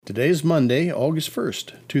Today is Monday, August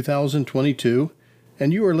 1st, 2022,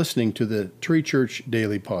 and you are listening to the Tree Church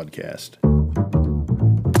Daily Podcast.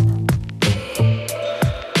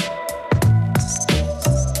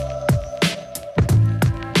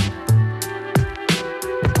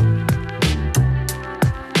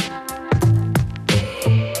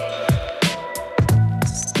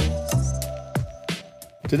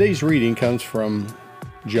 Today's reading comes from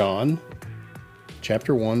John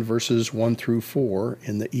chapter 1, verses 1 through 4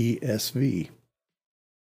 in the ESV.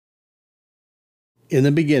 In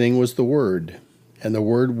the beginning was the Word, and the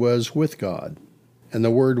Word was with God, and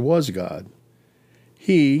the Word was God.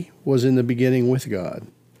 He was in the beginning with God.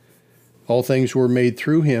 All things were made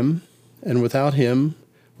through him, and without him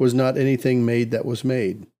was not anything made that was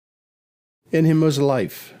made. In him was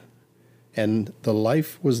life, and the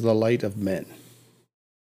life was the light of men.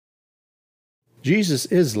 Jesus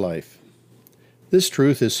is life. This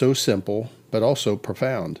truth is so simple, but also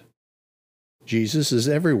profound. Jesus is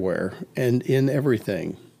everywhere and in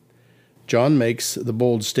everything. John makes the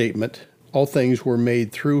bold statement, all things were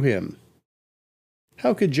made through him.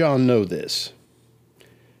 How could John know this?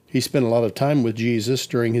 He spent a lot of time with Jesus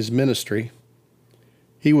during his ministry.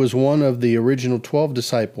 He was one of the original 12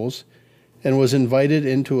 disciples and was invited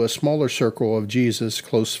into a smaller circle of Jesus'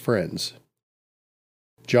 close friends.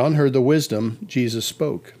 John heard the wisdom Jesus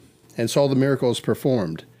spoke and saw the miracles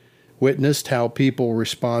performed, witnessed how people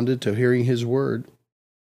responded to hearing his word.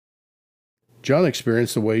 John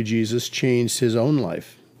experienced the way Jesus changed his own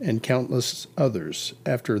life and countless others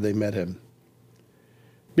after they met him.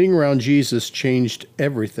 Being around Jesus changed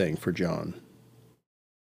everything for John.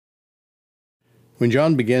 When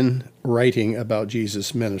John began writing about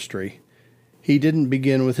Jesus' ministry, he didn't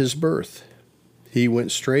begin with his birth. He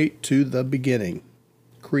went straight to the beginning,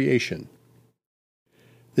 creation.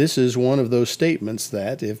 This is one of those statements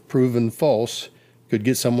that, if proven false, could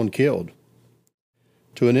get someone killed.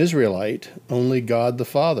 To an Israelite, only God the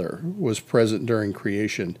Father was present during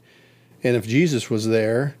creation, and if Jesus was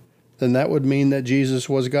there, then that would mean that Jesus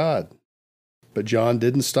was God. But John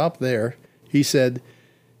didn't stop there. He said,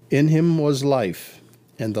 "In him was life,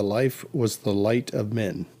 and the life was the light of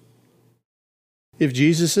men." If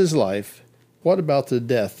Jesus is life, what about the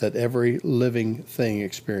death that every living thing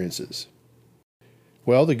experiences?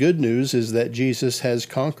 Well, the good news is that Jesus has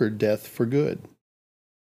conquered death for good.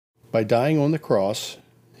 By dying on the cross,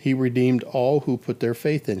 he redeemed all who put their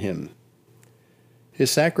faith in him. His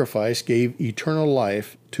sacrifice gave eternal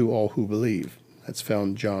life to all who believe. That's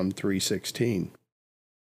found John 3:16.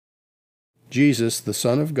 Jesus, the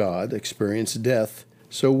Son of God, experienced death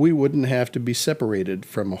so we wouldn't have to be separated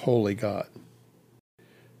from a holy God.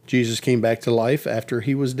 Jesus came back to life after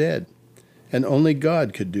he was dead, and only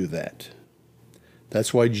God could do that.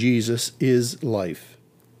 That's why Jesus is life.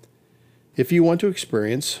 If you want to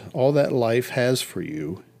experience all that life has for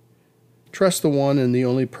you, trust the one and the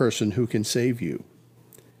only person who can save you.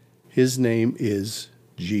 His name is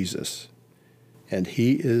Jesus, and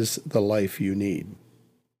he is the life you need.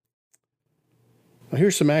 Now,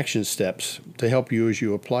 here's some action steps to help you as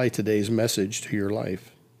you apply today's message to your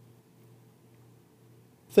life.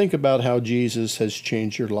 Think about how Jesus has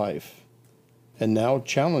changed your life and now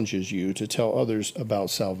challenges you to tell others about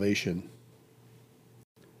salvation.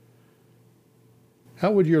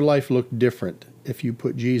 How would your life look different if you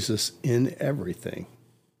put Jesus in everything?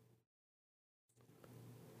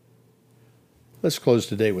 Let's close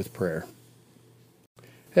today with prayer.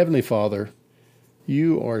 Heavenly Father,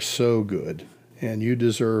 you are so good, and you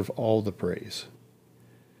deserve all the praise.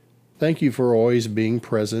 Thank you for always being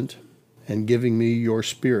present and giving me your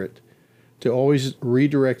Spirit to always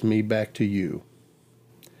redirect me back to you.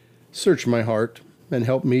 Search my heart and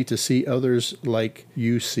help me to see others like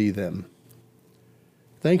you see them.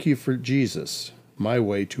 Thank you for Jesus, my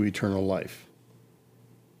way to eternal life.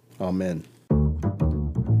 Amen.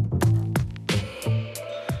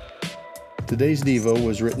 Today's Devo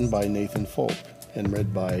was written by Nathan Folk and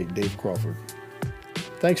read by Dave Crawford.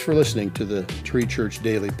 Thanks for listening to the Tree Church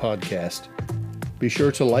Daily Podcast. Be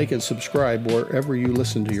sure to like and subscribe wherever you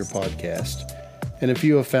listen to your podcast. And if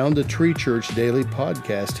you have found the Tree Church Daily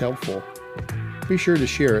Podcast helpful, be sure to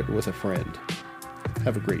share it with a friend.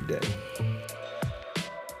 Have a great day.